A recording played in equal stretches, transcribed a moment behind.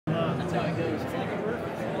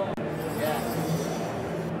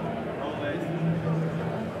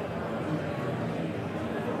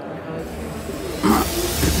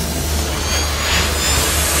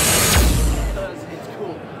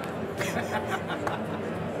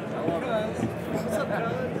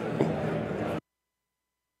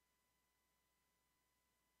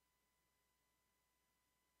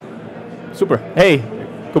Super. Hey,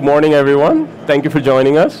 good morning, everyone. Thank you for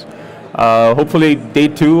joining us. Hopefully, day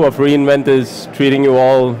 2 of reInvent is treating you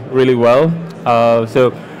all really well. So,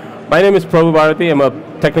 my name is Prabhu Barathi. I'm a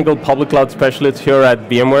technical public cloud specialist here at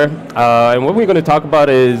VMware. And what we're going to talk about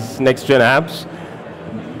is next-gen apps,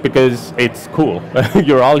 because it's cool.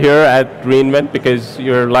 You're all here at reInvent because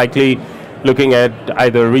you're likely looking at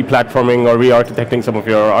either re-platforming or re-architecting some of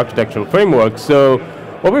your architectural frameworks. So,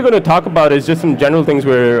 what we're going to talk about is just some general things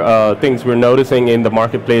we're noticing in the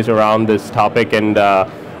marketplace around this topic, and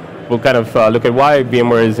we'll kind of look at why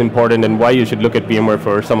VMware is important and why you should look at VMware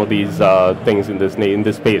for some of these things in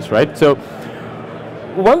this space, right? So,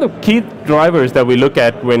 one of the key drivers that we look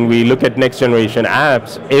at when we look at next generation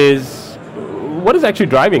apps is what is actually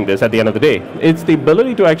driving this at the end of the day. It's the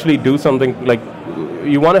ability to actually do something like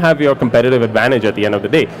you want to have your competitive advantage at the end of the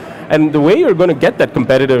day. And the way you're going to get that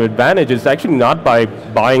competitive advantage is actually not by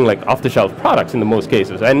buying like off-the-shelf products in the most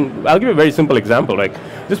cases. And I'll give you a very simple example. Like,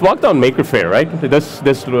 just walk down Maker Faire, right?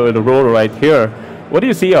 This row right here. What do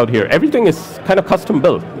you see out here? Everything is kind of custom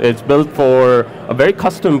built. It's built for a very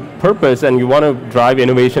custom purpose, and you want to drive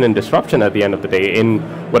innovation and disruption at the end of the day in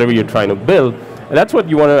whatever you're trying to build. And that's what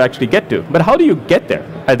you want to actually get to. But how do you get there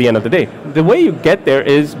at the end of the day? The way you get there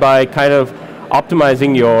is by kind of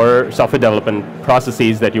optimizing your software development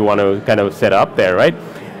processes that you want to kind of set up there, right?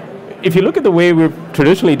 If you look at the way we've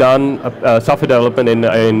traditionally done software development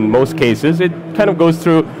in most cases, it kind of goes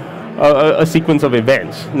through a sequence of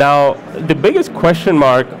events. Now, the biggest question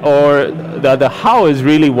mark, or the how, is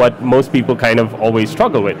really what most people kind of always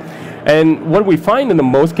struggle with. And what we find in the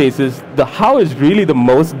most cases, the how is really the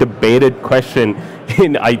most debated question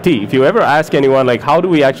in IT. If you ever ask anyone, like, how do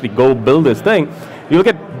we actually go build this thing, you'll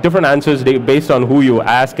get different answers based on who you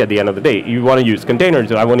ask at the end of the day. You want to use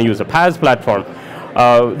containers, I want to use a PaaS platform.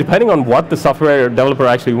 Depending on what the software developer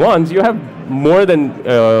actually wants, you have more than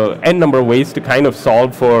n number of ways to kind of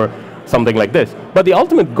solve for something like this. But the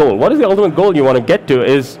ultimate goal, what is the ultimate goal you want to get to,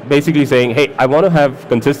 is basically saying, hey, I want to have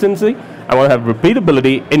consistency, I want to have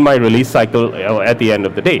repeatability in my release cycle at the end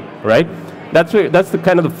of the day, right? That's the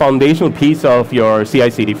kind of the foundational piece of your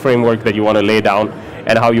CI/CD framework that you want to lay down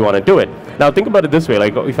and how you want to do it. Now think about it this way,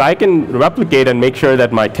 like if I can replicate and make sure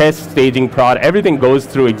that my test, staging, prod, everything goes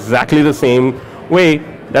through exactly the same way,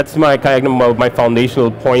 that's my kind of my foundational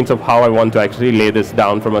points of how I want to actually lay this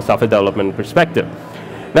down from a software development perspective.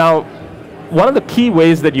 Now, one of the key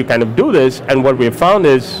ways that you kind of do this, and what we've found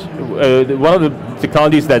is, one of the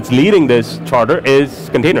technologies that's leading this charter is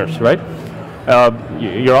containers, right?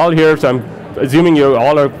 You're all here, so I'm assuming you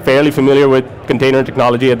all are fairly familiar with container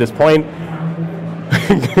technology at this point.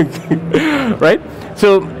 Right?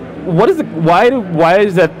 So why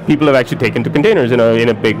is that people have actually taken to containers in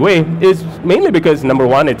a big way is mainly because, number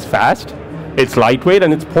one, it's fast, it's lightweight,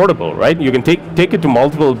 and it's portable, right? You can take it to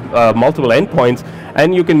multiple endpoints,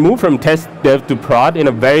 and you can move from test, dev to prod in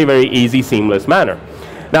a very, very easy, seamless manner.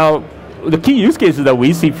 Now, the key use cases that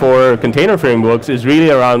we see for container frameworks is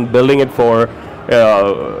really around building it for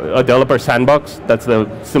a developer sandbox. That's the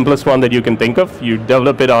simplest one that you can think of. You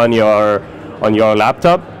develop it on your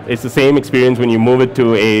laptop. It's the same experience when you move it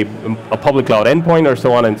to a public cloud endpoint or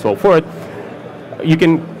so on and so forth. You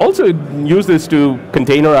can also use this to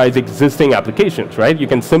containerize existing applications, right? You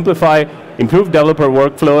can simplify, improve developer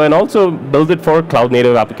workflow, and also build it for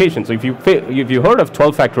cloud-native applications. So if you heard of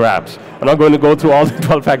 12-factor apps, I'm not going to go through all the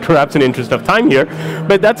 12-factor apps in the interest of time here,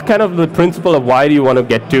 but that's kind of the principle of why do you want to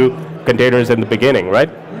get to containers in the beginning, right?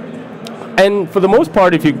 And for the most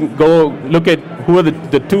part, if you go look at who are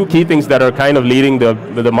the two key things that are kind of leading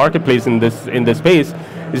the marketplace in this space,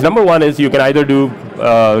 is number one is you can either do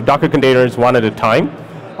Docker containers one at a time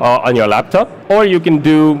on your laptop, or you can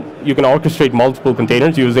orchestrate multiple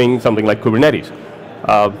containers using something like Kubernetes.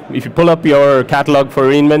 If you pull up your catalog for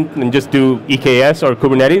reInvent and just do EKS or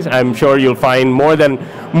Kubernetes, I'm sure you'll find more than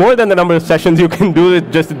the number of sessions you can do it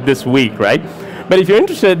just this week, right? But if you're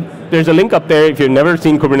interested, there's a link up there. If you've never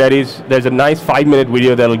seen Kubernetes, there's a nice 5-minute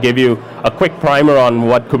video that'll give you a quick primer on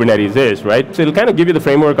what Kubernetes is, right? So it'll kind of give you the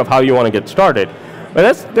framework of how you want to get started.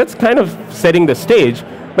 But that's kind of setting the stage.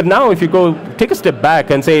 But now if you go take a step back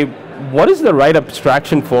and say, what is the right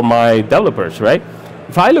abstraction for my developers, right?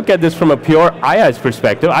 If I look at this from a pure IaaS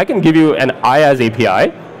perspective, I can give you an IaaS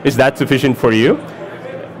API. Is that sufficient for you?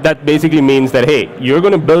 that basically means that, hey, you're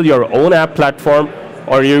going to build your own app platform,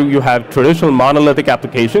 or you have traditional monolithic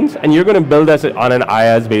applications, and you're going to build this on an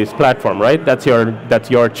IaaS-based platform, right? That's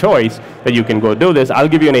your choice that you can go do this. I'll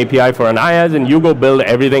give you an API for an IaaS, and you go build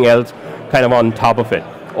everything else kind of on top of it.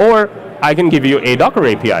 Or I can give you a Docker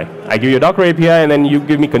API. I give you a Docker API, and then you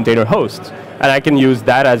give me container hosts, and I can use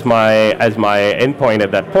that as my endpoint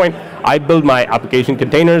at that point. I build my application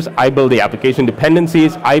containers, I build the application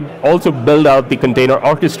dependencies, I also build out the container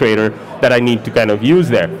orchestrator that I need to kind of use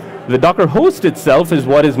there. The Docker host itself is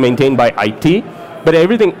what is maintained by IT, but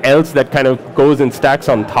everything else that kind of goes and stacks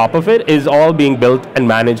on top of it is all being built and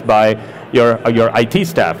managed by your IT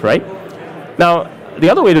staff, right? Now, the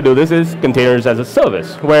other way to do this is containers as a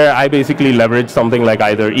service, where I basically leverage something like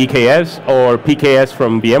either EKS or PKS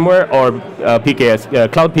from VMware, or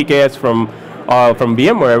Cloud PKS from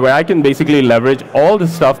VMware, where I can basically leverage all the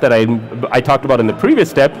stuff that I talked about in the previous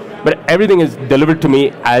step, but everything is delivered to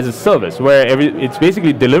me as a service, where it's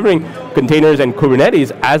basically delivering containers and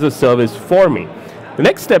Kubernetes as a service for me. The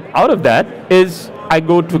next step out of that is I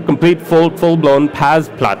go to complete full-blown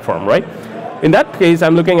PaaS platform, right? In that case,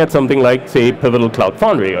 I'm looking at something like, say, Pivotal Cloud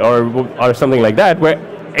Foundry, or something like that, where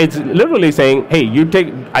it's literally saying, hey,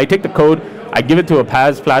 I take the code, I give it to a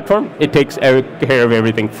PaaS platform, it takes care of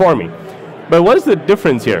everything for me. But what is the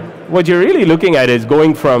difference here? What you're really looking at is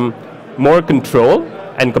going from more control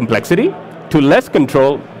and complexity to less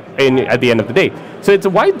control at the end of the day. So it's a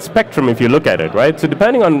wide spectrum if you look at it, right? So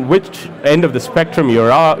depending on which end of the spectrum you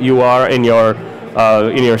are in your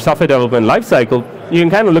software development lifecycle, you can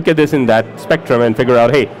kind of look at this in that spectrum and figure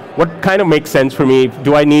out, hey, what kind of makes sense for me?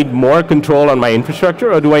 Do I need more control on my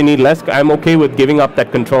infrastructure, or do I need less? I'm okay with giving up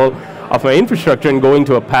that control of my infrastructure and going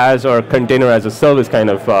to a PaaS or container as a service kind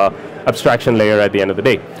of abstraction layer at the end of the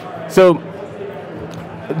day. So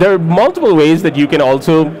there are multiple ways that you can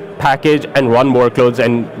also package and run workloads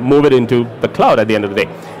and move it into the cloud at the end of the day.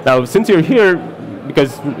 Now, since you're here,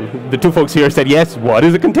 because the two folks here said, yes, what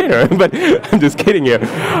is a container? But I'm just kidding here.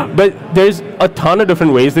 But there's a ton of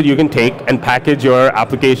different ways that you can take and package your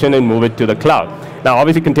application and move it to the cloud. Now,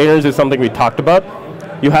 obviously, containers is something we talked about.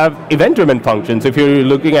 You have event-driven functions. If you're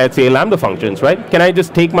looking at, say, Lambda functions, right? Can I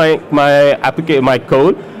just take my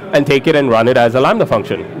code and take it and run it as a Lambda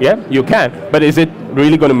function? Yeah, you can. But is it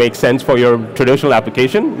really going to make sense for your traditional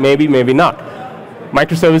application? Maybe, maybe not.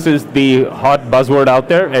 Microservice is the hot buzzword out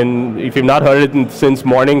there, and if you've not heard it since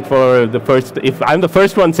morning for the first, if I'm the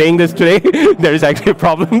first one saying this today, there's actually a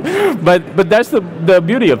problem. But that's the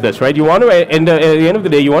beauty of this, right? You want to, at the end of the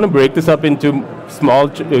day, you want to break this up into small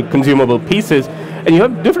consumable pieces, and you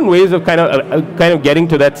have different ways of kind of getting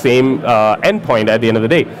to that same endpoint at the end of the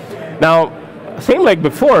day. Now, same like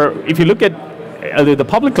before, if you look at the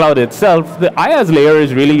public cloud itself, the IaaS layer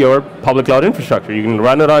is really your public cloud infrastructure. You can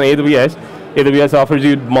run it on AWS. AWS offers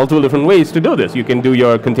you multiple different ways to do this. You can do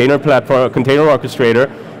your container platform, container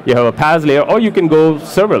orchestrator, you have a PaaS layer, or you can go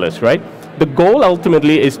serverless, right? The goal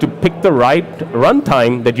ultimately is to pick the right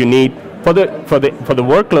runtime that you need for the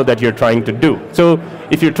workload that you're trying to do. So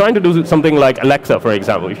if you're trying to do something like Alexa, for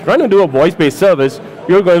example, if you're trying to do a voice-based service,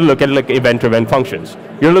 you're going to look at like event-driven functions.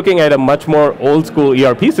 You're looking at a much more old-school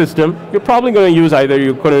ERP system, you're probably going to use either,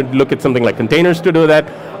 you're going to look at something like containers to do that,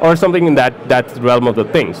 or something in that realm of the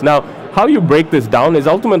things. Now, how you break this down is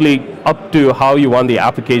ultimately up to how you want the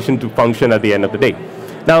application to function at the end of the day.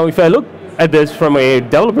 Now, if I look at this from a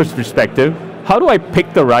developer's perspective, how do I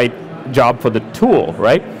pick the right job for the tool,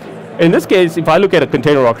 right? In this case, if I look at a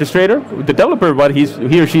container orchestrator, the developer, what he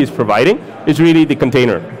or she is providing is really the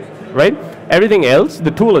container, right? Everything else,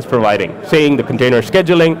 the tool is providing, saying the container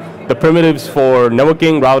scheduling, the primitives for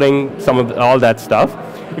networking, routing, all that stuff.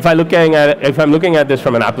 If I'm looking at this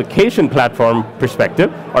from an application platform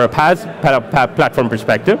perspective, or a PaaS platform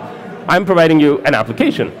perspective, I'm providing you an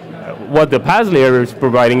application. What the PaaS layer is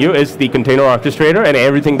providing you is the container orchestrator and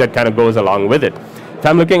everything that kind of goes along with it. If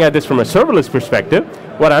I'm looking at this from a serverless perspective,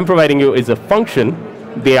 what I'm providing you is a function.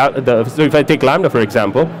 So if I take Lambda, for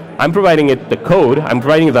example, I'm providing it the code, I'm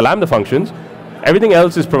providing it the Lambda functions. Everything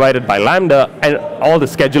else is provided by Lambda, and all the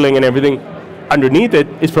scheduling and everything underneath it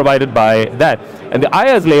is provided by that. And the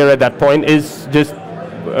IaaS layer at that point is just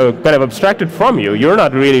kind of abstracted from you. You're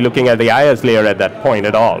not really looking at the IaaS layer at that point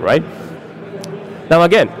at all, right? Now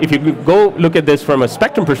again, if you go look at this from a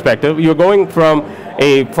spectrum perspective, you're going from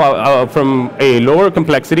a lower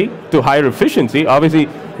complexity to higher efficiency. Obviously,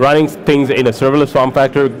 running things in a serverless form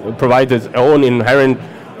factor provides its own inherent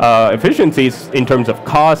efficiencies in terms of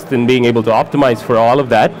cost and being able to optimize for all of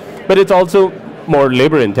that, but it's also more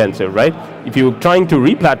labor intensive, right? If you're trying to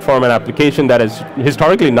re-platform an application that has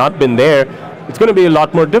historically not been there, it's going to be a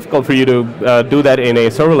lot more difficult for you to do that in a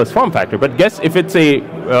serverless form factor. But guess if it's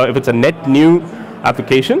a net new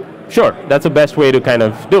application, sure, that's the best way to kind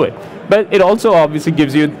of do it. But it also obviously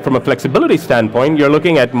gives you, from a flexibility standpoint, you're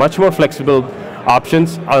looking at much more flexible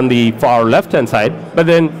options on the far left-hand side, but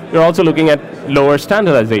then you're also looking at lower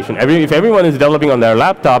standardization. If everyone is developing on their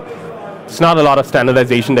laptop, it's not a lot of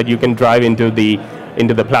standardization that you can drive into the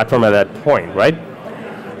platform at that point, right?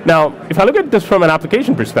 Now, if I look at this from an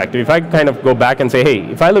application perspective, if I kind of go back and say,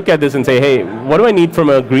 hey, if I look at this and say, hey, what do I need from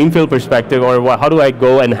a greenfield perspective, or how do I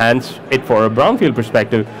go enhance it for a brownfield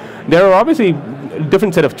perspective, there are obviously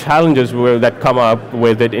different set of challenges that come up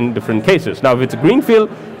with it in different cases. Now, if it's a greenfield,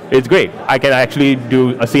 it's great. I can actually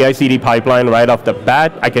do a CI/CD pipeline right off the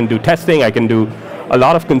bat. I can do testing. I can do a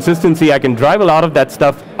lot of consistency. I can drive a lot of that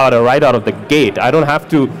stuff right out of the gate. I don't have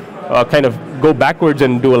to kind of go backwards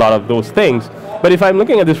and do a lot of those things. But if I'm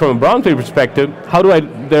looking at this from a brownfield perspective,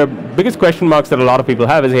 the biggest question marks that a lot of people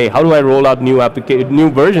have is, hey, how do I roll out new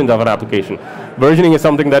versions of an application? Versioning is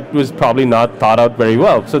something that was probably not thought out very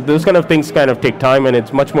well. So those kind of things kind of take time, and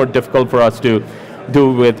it's much more difficult for us to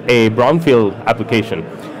do with a brownfield application.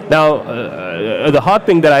 Now, the hot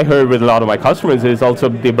thing that I heard with a lot of my customers is also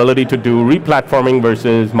the ability to do replatforming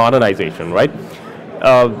versus modernization, right?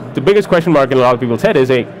 The biggest question mark in a lot of people's head is,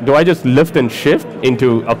 hey, do I just lift and shift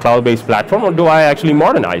into a cloud-based platform, or do I actually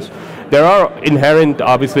modernize? There are inherent,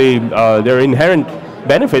 obviously,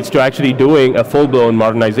 benefits to actually doing a full-blown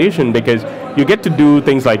modernization, because you get to do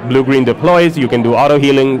things like blue-green deploys, you can do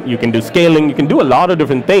auto-healing, you can do scaling, you can do a lot of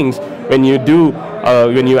different things when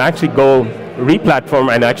you actually go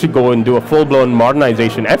replatform and actually go and do a full-blown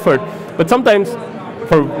modernization effort. But sometimes,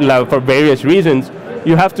 for various reasons,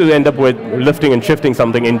 you have to end up with lifting and shifting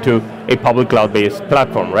something into a public cloud-based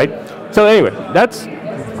platform, right? So anyway, that's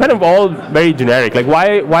kind of all very generic. Like,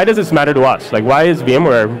 why does this matter to us? Like, why is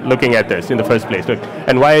VMware looking at this in the first place?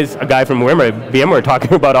 And why is a guy from VMware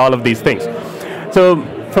talking about all of these things? So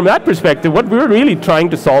from that perspective, what we're really trying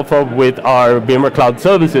to solve for with our VMware Cloud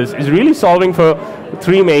Services is really solving for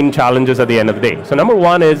three main challenges at the end of the day. So number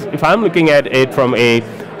one is, if I'm looking at it from a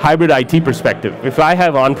hybrid IT perspective, if I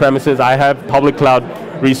have on-premises, I have public cloud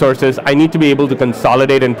resources, I need to be able to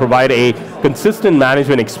consolidate and provide a consistent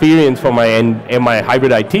management experience for my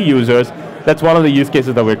hybrid IT users. That's one of the use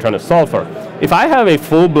cases that we're trying to solve for. If I have a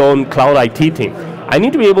full-blown cloud IT team, I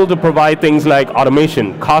need to be able to provide things like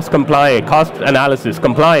automation, cost analysis,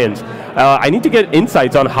 compliance. I need to get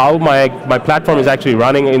insights on how my platform is actually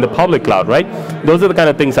running in the public cloud, right? Those are the kind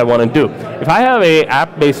of things I want to do. If I have an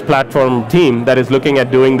app-based platform team that is looking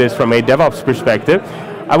at doing this from a DevOps perspective,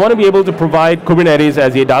 I want to be able to provide Kubernetes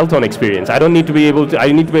as a dial tone experience. I need to be able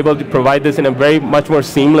to provide this in a very much more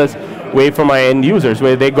seamless way for my end users,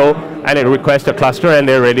 where they go and they request a cluster and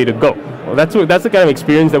they're ready to go. Well, that's the kind of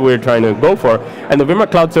experience that we're trying to go for. And the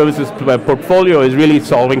VMware Cloud Services portfolio is really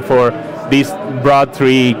solving for these broad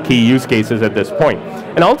three key use cases at this point.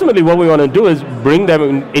 And ultimately what we want to do is bring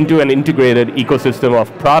them into an integrated ecosystem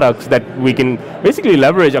of products that we can basically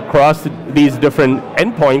leverage across these different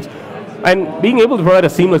endpoints, and being able to provide a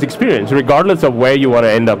seamless experience regardless of where you want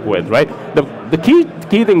to end up with, right? The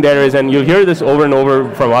key thing there is, and you'll hear this over and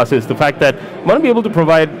over from us, is the fact that we want to be able to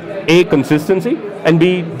provide A, consistency, and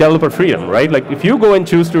B, developer freedom, right? Like, if you go and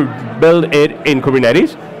choose to build it in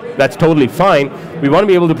Kubernetes, that's totally fine. We want to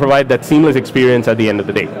be able to provide that seamless experience at the end of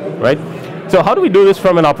the day, right? So how do we do this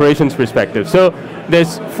from an operations perspective? So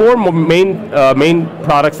there's four main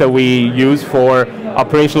products that we use for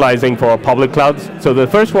operationalizing for public clouds. So the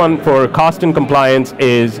first one for cost and compliance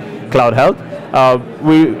is Cloud Health.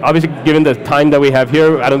 We obviously, given the time that we have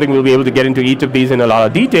here, I don't think we'll be able to get into each of these in a lot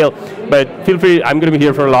of detail, but feel free, I'm going to be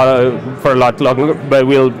here for a lot longer, but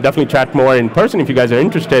we'll definitely chat more in person if you guys are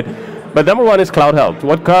interested. But number one is Cloud Health.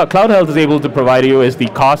 What Cloud Health is able to provide you is the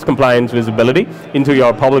cost compliance visibility into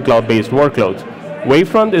your public cloud-based workloads.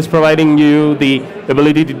 Wavefront is providing you the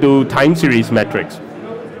ability to do time series metrics.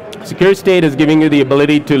 Secure State is giving you the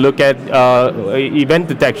ability to look at event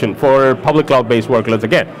detection for public cloud-based workloads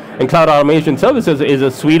again. And Cloud Automation Services is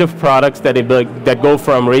a suite of products that go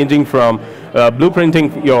from ranging from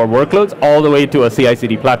blueprinting your workloads all the way to a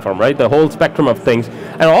CI/CD platform, right? The whole spectrum of things.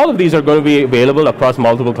 And all of these are going to be available across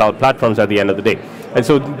multiple cloud platforms at the end of the day. And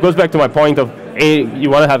so it goes back to my point of, A,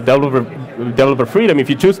 you want to have developer freedom. If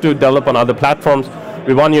you choose to develop on other platforms,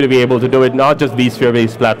 we want you to be able to do it, not just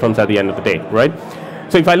vSphere-based platforms at the end of the day, right?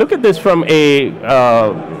 So if I look at this from an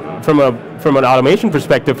automation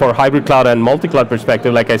perspective for hybrid cloud and multi-cloud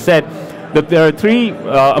perspective, like I said, that there are three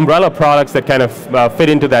umbrella products that kind of fit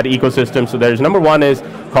into that ecosystem. So there's number one is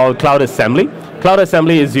called Cloud Assembly. Cloud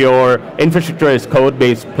Assembly is your infrastructure as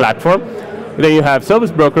code-based platform. Then you have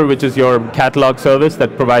Service Broker, which is your catalog service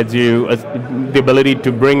that provides you the ability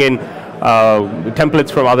to bring in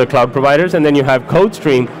templates from other cloud providers. And then you have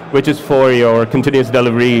CodeStream, which is for your continuous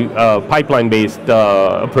delivery pipeline-based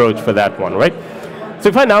approach for that one, right? So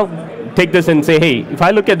if I now take this and say, hey, if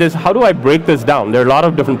I look at this, how do I break this down? There are a lot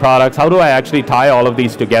of different products. How do I actually tie all of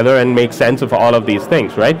these together and make sense of all of these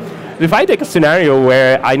things, right? If I take a scenario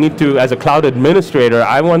where I need to, as a cloud administrator,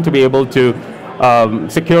 I want to be able to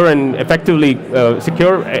secure and effectively,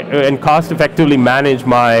 secure and cost-effectively manage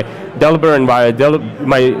my developer and my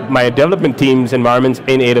development team's environments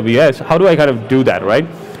in AWS, how do I kind of do that, right?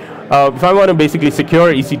 If I want to basically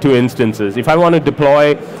secure EC2 instances, if I want to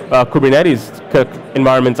deploy Kubernetes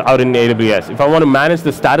environments out in AWS, if I want to manage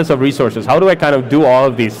the status of resources, how do I kind of do all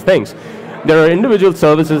of these things? There are individual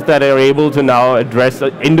services that are able to now address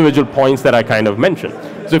individual points that I kind of mentioned.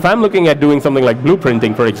 So if I'm looking at doing something like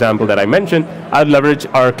blueprinting, for example, that I mentioned, I'd leverage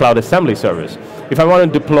our Cloud Assembly service. If I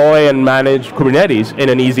want to deploy and manage Kubernetes in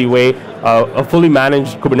an easy way, a fully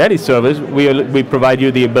managed Kubernetes service, we provide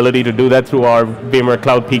you the ability to do that through our VMware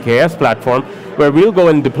Cloud PKS platform, where we'll go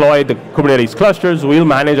and deploy the Kubernetes clusters, we'll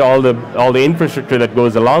manage all the infrastructure that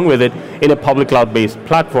goes along with it in a public cloud-based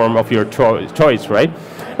platform of your choice, right?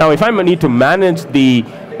 Now, if I need to manage the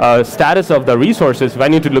status of the resources, if I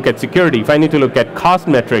need to look at security, if I need to look at cost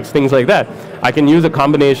metrics, things like that, I can use a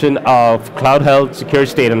combination of Cloud Health, Secure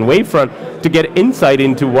State, and Wavefront to get insight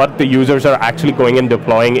into what the users are actually going and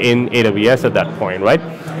deploying in AWS at that point, right?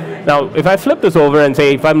 Now, if I flip this over and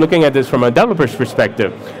say, if I'm looking at this from a developer's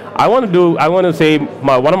perspective, I want to say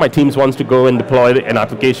one of my teams wants to go and deploy an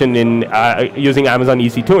application in using Amazon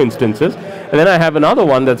EC2 instances, and then I have another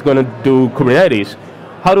one that's going to do Kubernetes.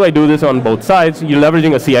 How do I do this on both sides? You're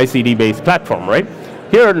leveraging a CI/CD based platform, right?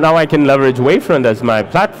 Here, now I can leverage Wavefront as my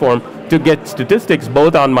platform to get statistics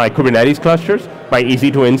both on my Kubernetes clusters, my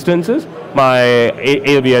EC2 instances, my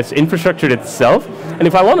AWS infrastructure itself, and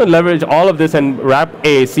if I want to leverage all of this and wrap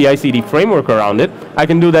a CI/CD framework around it, I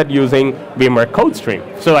can do that using VMware CodeStream.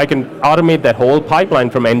 So I can automate that whole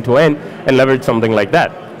pipeline from end to end and leverage something like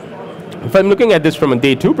that. If I'm looking at this from a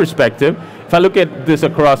day two perspective, if I look at this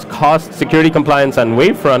across cost, security compliance, and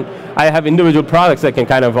Wavefront, I have individual products that can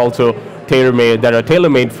kind of also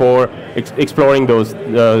tailor-made for exploring those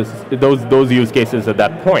use cases at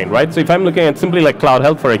that point, right? So if I'm looking at simply like Cloud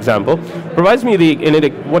Health, for example, provides me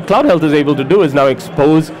what Cloud Health is able to do is now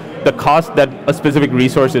expose the cost that a specific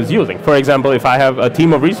resource is using. For example, if I have a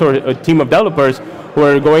team of developers who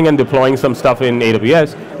are going and deploying some stuff in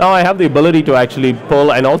AWS, now I have the ability to actually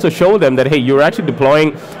pull and also show them that, hey, you're actually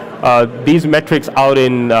deploying these metrics out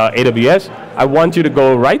in AWS. I want you to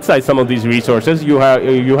go right-size some of these resources. You have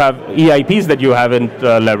EIPs that you haven't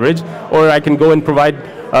leveraged, or I can go and provide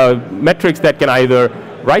metrics that can either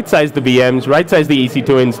right-size the VMs, right-size the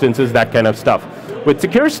EC2 instances, that kind of stuff. With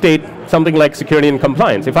Secure State, something like security and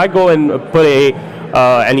compliance, if I go and put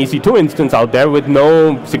an EC2 instance out there with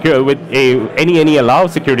any allow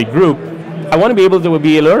security group, I want to be able to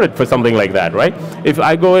be alerted for something like that, right? If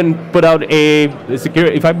I go and put out a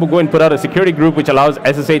security group which allows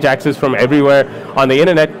SSH access from everywhere on the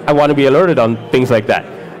internet, I want to be alerted on things like that.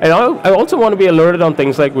 And I also want to be alerted on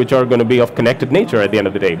things like which are going to be of connected nature at the end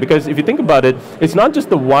of the day. Because if you think about it, it's not just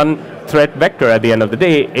the one threat vector at the end of the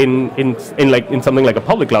day in something like a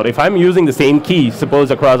public cloud. If I'm using the same key,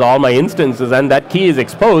 suppose across all my instances, and that key is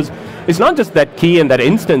exposed, it's not just that key and that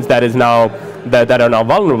instance that is now that are now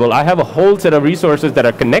vulnerable. I have a whole set of resources that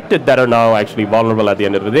are connected that are now actually vulnerable at the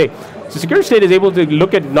end of the day. So Secure State is able to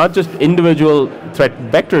look at not just individual threat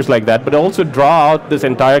vectors like that, but also draw out this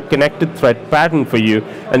entire connected threat pattern for you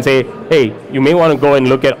and say, hey, you may want to go and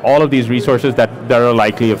look at all of these resources that are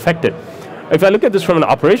likely affected. If I look at this from an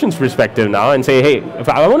operations perspective now and say, hey, if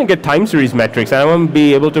I want to get time series metrics, and I want to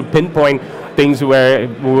be able to pinpoint things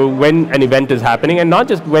when an event is happening, and not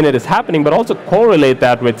just when it is happening, but also correlate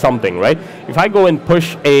that with something, right? If I go and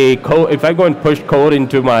push code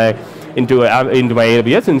into my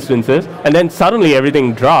AWS instances, and then suddenly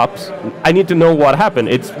everything drops, I need to know what happened.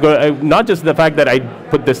 It's not just the fact that I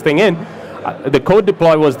put this thing in. The code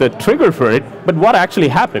deploy was the trigger for it, but what actually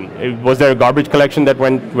happened? Was there a garbage collection that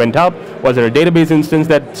went up? Was there a database instance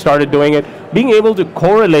that started doing it? Being able to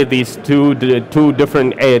correlate these two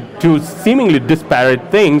seemingly disparate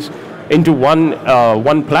things into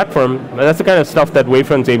one platform, that's the kind of stuff that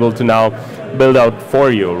Wavefront's able to now build out for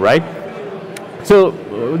you, right? So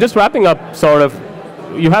just wrapping up, sort of,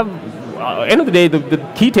 you have, end of the day, the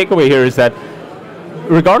key takeaway here is that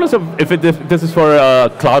regardless of if this is for a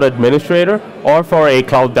cloud administrator or for a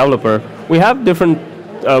cloud developer, we have different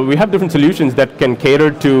solutions that can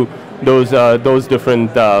cater to those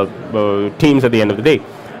different teams at the end of the day.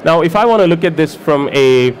 Now, if I want to look at this from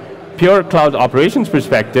a pure cloud operations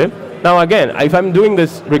perspective, now again, if I'm doing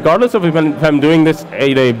this, regardless of if I'm doing this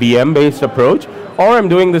in a VM-based approach, or I'm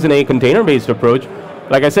doing this in a container-based approach,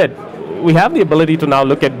 like I said, we have the ability to now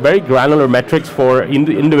look at very granular metrics for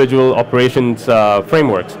individual operations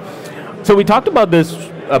frameworks. So we talked about this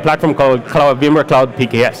platform called VMware Cloud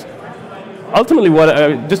PKS. Ultimately,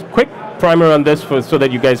 just quick primer on this so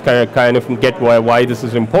that you guys kind of get why this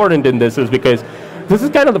is important in this, is because this is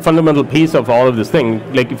kind of the fundamental piece of all of this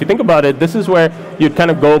thing. Like if you think about it, this is where you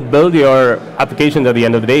kind of go build your applications at the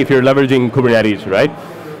end of the day if you're leveraging Kubernetes, right?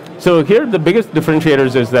 So here the biggest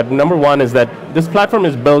differentiators is that number one is that this platform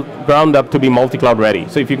is built ground up to be multi-cloud ready.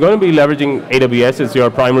 So if you're going to be leveraging AWS as your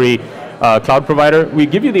primary cloud provider, we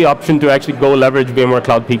give you the option to actually go leverage VMware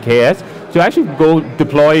Cloud PKS to actually go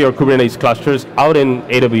deploy your Kubernetes clusters out in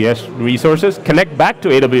AWS resources, connect back to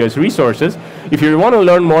AWS resources. If you want to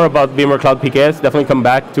learn more about VMware Cloud PKS, definitely come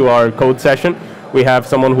back to our code session. We have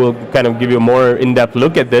someone who will kind of give you a more in-depth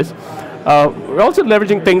look at this. We're also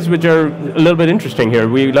leveraging things which are a little bit interesting here.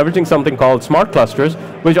 We're leveraging something called smart clusters,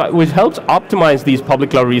 which helps optimize these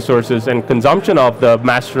public cloud resources and consumption of the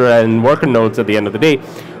master and worker nodes at the end of the day.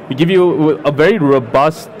 We give you a very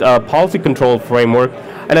robust policy control framework,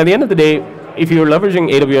 and at the end of the day, if you're leveraging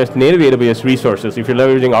native AWS resources, if you're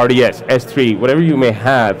leveraging RDS, S3, whatever you may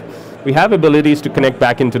have, we have abilities to connect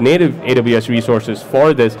back into native AWS resources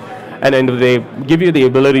for this, and at the end of the day, give you the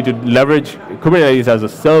ability to leverage Kubernetes as a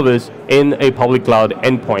service in a public cloud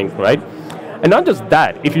endpoint, right? And not just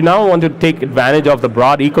that, if you now want to take advantage of the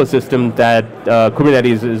broad ecosystem that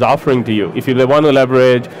Kubernetes is offering to you, if you want to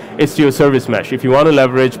leverage Istio Service Mesh, if you want to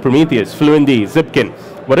leverage Prometheus, Fluentd, Zipkin,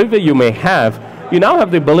 whatever you may have, you now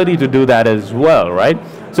have the ability to do that as well, right?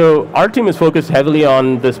 So our team is focused heavily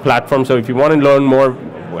on this platform, so if you want to learn more,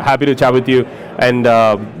 happy to chat with you and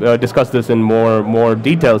discuss this in more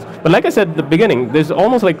details. But like I said at the beginning, there's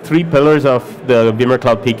almost like 3 pillars of the VMware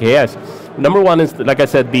Cloud PKS. Number one is, like I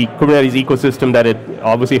said, the Kubernetes ecosystem that it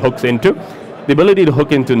obviously hooks into, the ability to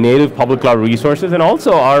hook into native public cloud resources, and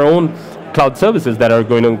also our own cloud services that are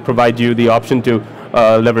going to provide you the option to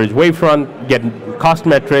leverage Wavefront, get cost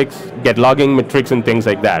metrics, get logging metrics, and things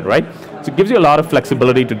like that, right? So it gives you a lot of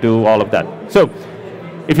flexibility to do all of that. So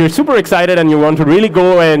if you're super excited and you want to really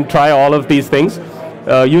go and try all of these things,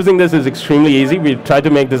 using this is extremely easy. We try to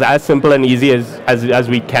make this as simple and easy as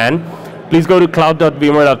we can. Please go to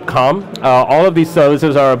cloud.vmware.com. All of these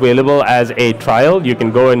services are available as a trial. You can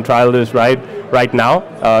go and trial this right now.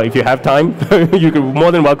 If you have time, you're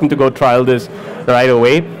more than welcome to go trial this right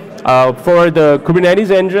away. For the Kubernetes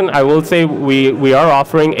engine, I will say we are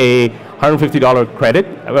offering a $150 credit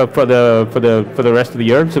for the rest of the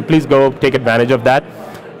year. So please go take advantage of that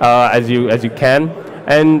as you can.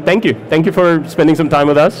 And thank you for spending some time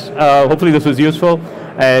with us. Hopefully this was useful.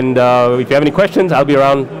 And if you have any questions, I'll be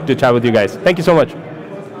around to chat with you guys. Thank you so much.